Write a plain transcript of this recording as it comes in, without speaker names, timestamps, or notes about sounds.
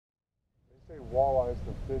say walleyes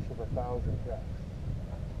the fish of 1,000 casts.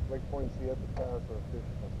 Lake Poinsett, the bass are a fish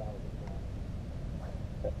of 1,000 casts.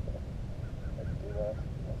 I can do that.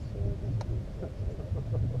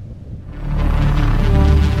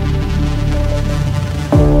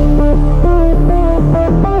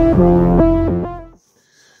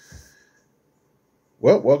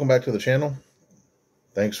 Well, welcome back to the channel.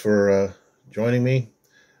 Thanks for joining me.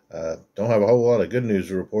 Don't have a whole lot of good news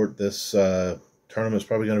to report. This tournament is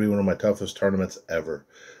probably going to be one of my toughest tournaments ever.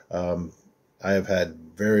 I have had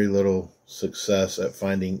very little success at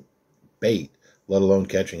finding bait, let alone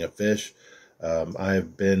catching a fish. I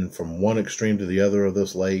have been from one extreme to the other of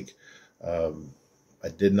this lake. I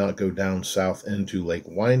did not go down south into Lake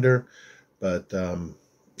Winder, but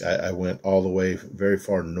I went all the way very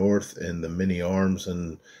far north in the mini arms,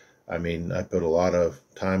 and I mean, I put a lot of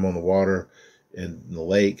time on the water in the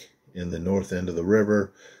lake, in the north end of the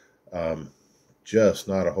river. Just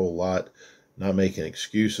not a whole lot. Not making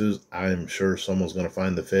excuses. I'm sure someone's going to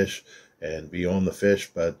find the fish and be on the fish,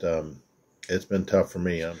 but it's been tough for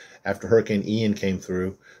me. After Hurricane Ian came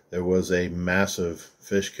through, there was a massive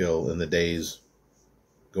fish kill in the days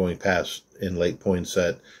going past in Lake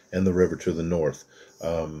Poinsett and the river to the north.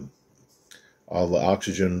 All the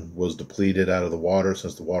oxygen was depleted out of the water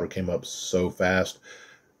since the water came up so fast.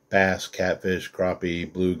 Bass, catfish,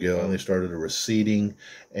 crappie, bluegill, and they started a receding,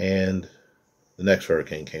 and the next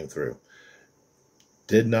hurricane came through.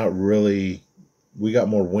 Did not really, we got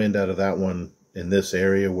more wind out of that one in this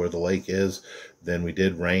area where the lake is than we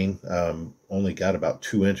did rain. Only got about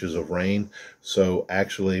 2 inches of rain. So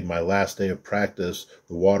actually my last day of practice,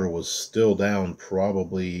 the water was still down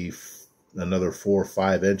probably another 4 or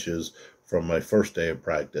 5 inches from my first day of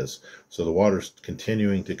practice. So the water's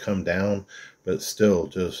continuing to come down, but still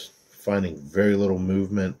just finding very little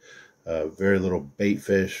movement, very little bait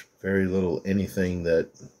fish, very little anything that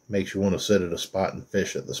makes you want to sit at a spot and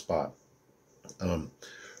fish at the spot.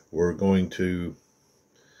 We're going to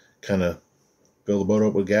kind of fill the boat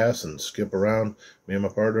up with gas and skip around, me and my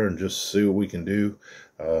partner, and just see what we can do.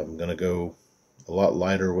 I'm going to go a lot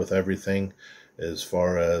lighter with everything as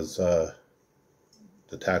far as the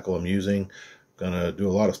tackle I'm using. I'm going to do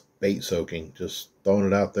a lot of bait soaking, just throwing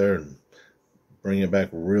it out there and bringing it back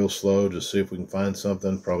real slow, just see if we can find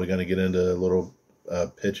something. Probably going to get into a little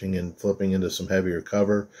pitching and flipping into some heavier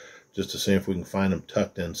cover just to see if we can find them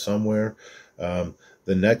tucked in somewhere.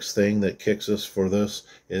 The next thing that kicks us for this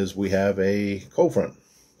is we have a cold front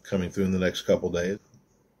coming through in the next couple days.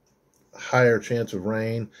 Higher chance of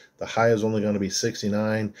rain. The high is only going to be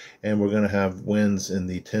 69, and we're going to have winds in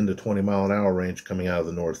the 10 to 20 mile an hour range coming out of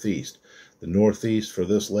the northeast. The northeast for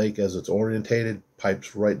this lake, as it's orientated,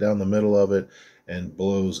 pipes right down the middle of it and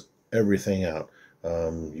blows everything out.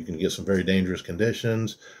 You can get some very dangerous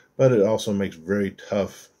conditions, but it also makes very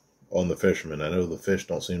tough on the fishermen. I know the fish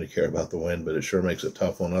don't seem to care about the wind, but it sure makes it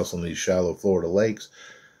tough on us on these shallow Florida lakes.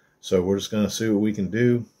 So we're just going to see what we can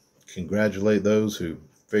do. Congratulate those who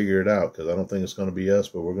figure it out, because I don't think it's going to be us,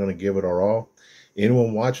 but we're going to give it our all.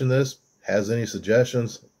 Anyone watching this has any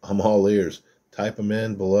suggestions? I'm all ears. Type them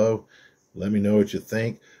in below. Let me know what you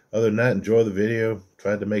think. Other than that, enjoy the video.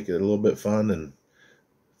 Tried to make it a little bit fun and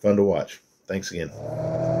fun to watch. Thanks again.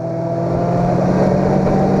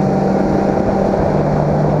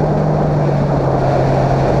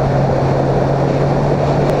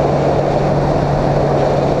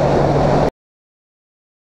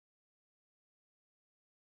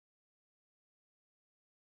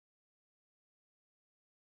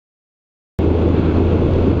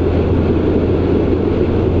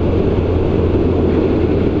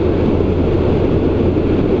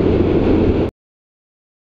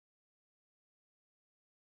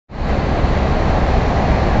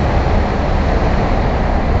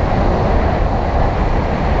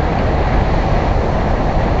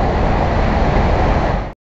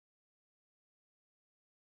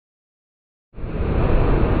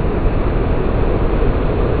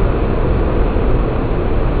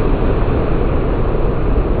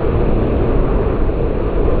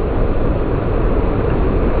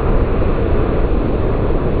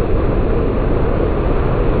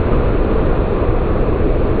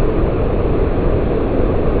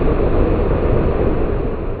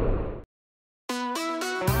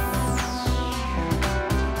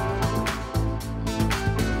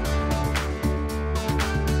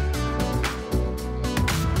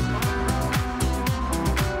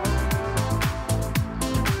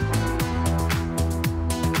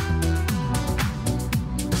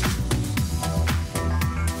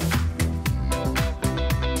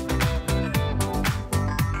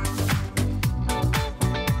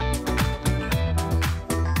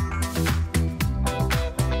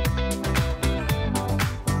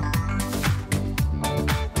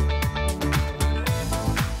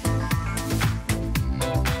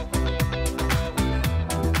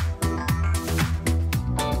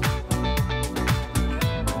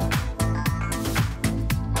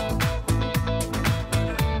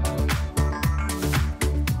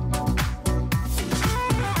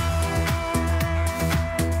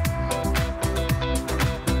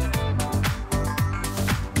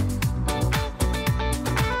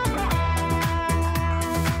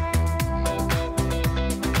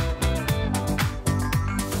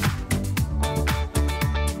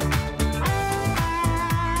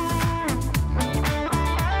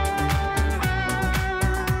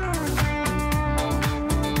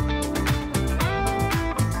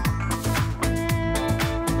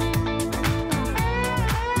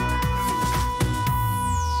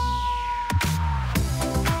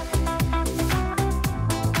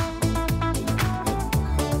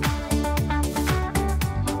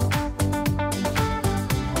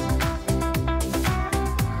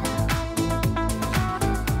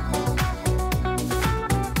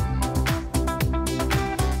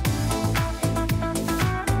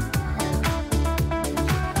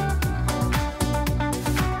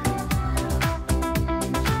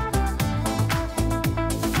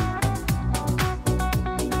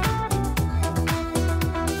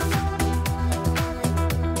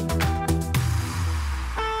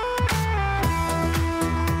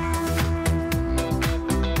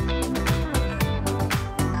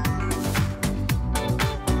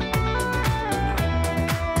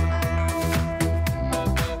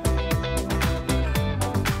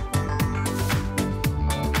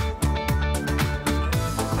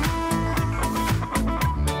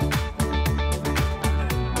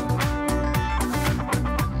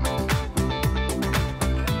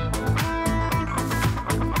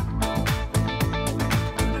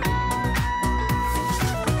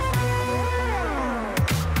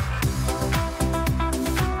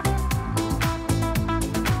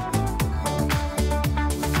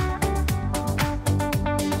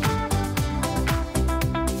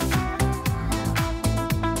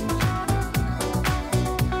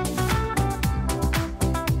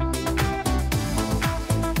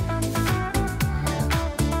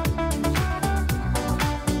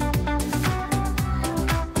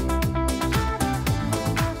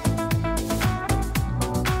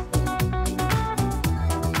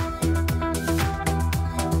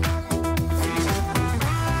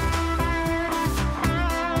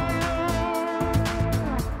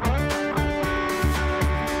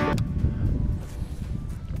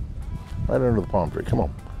 Right under the palm tree. Come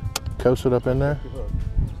on. Coast it up in there.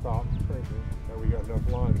 Stop. Thank you. Now we got enough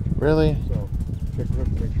line. Really? So check the hook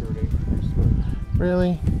to make sure it ain't too straight.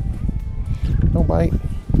 Really? No bite.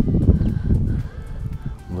 I'm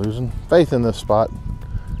losing faith in this spot.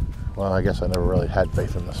 Well, I guess I never really had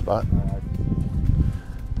faith in this spot.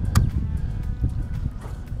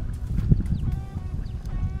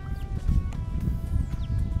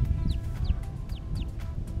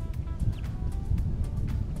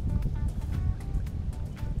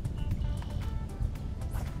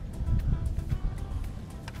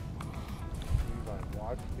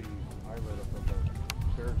 Watch the eyelid up above.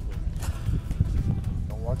 Seriously.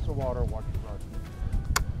 Don't watch the water, watch the rod.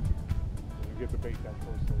 When you get the bait that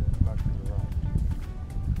close to the back of the rod.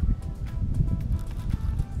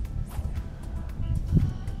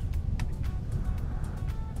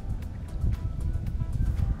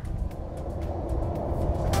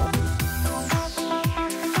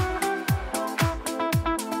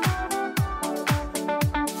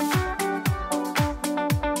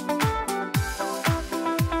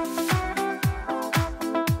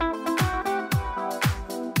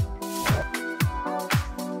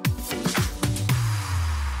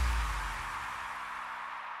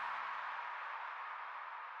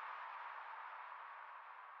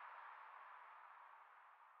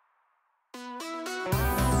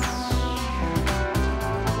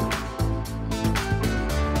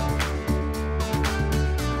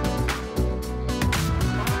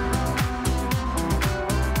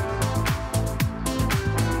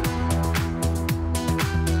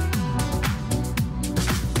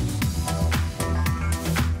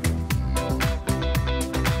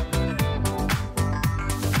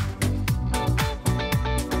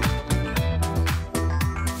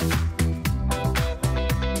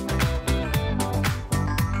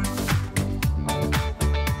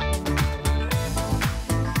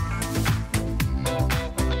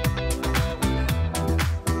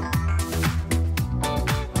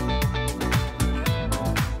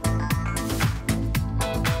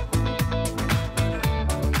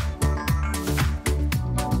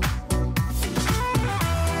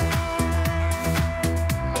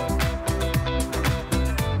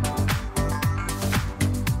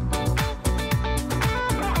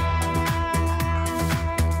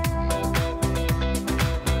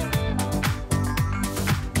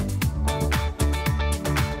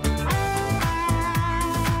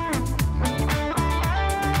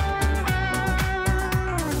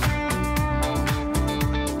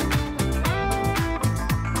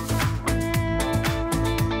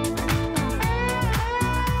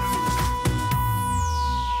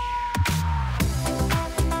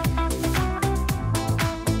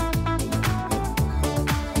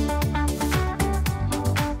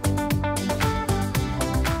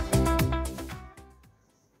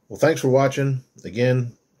 Well, thanks for watching.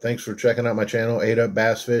 Again, thanks for checking out my channel, Ate Up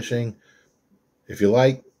Bass Fishing. If you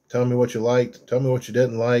like, tell me what you liked. Tell me what you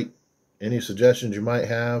didn't like. Any suggestions you might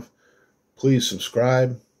have. Please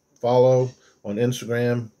subscribe, follow on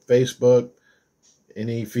Instagram, Facebook.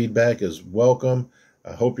 Any feedback is welcome.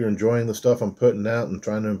 I hope you're enjoying the stuff I'm putting out and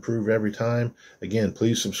trying to improve every time. Again,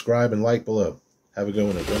 please subscribe and like below. Have a good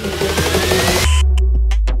one, everyone.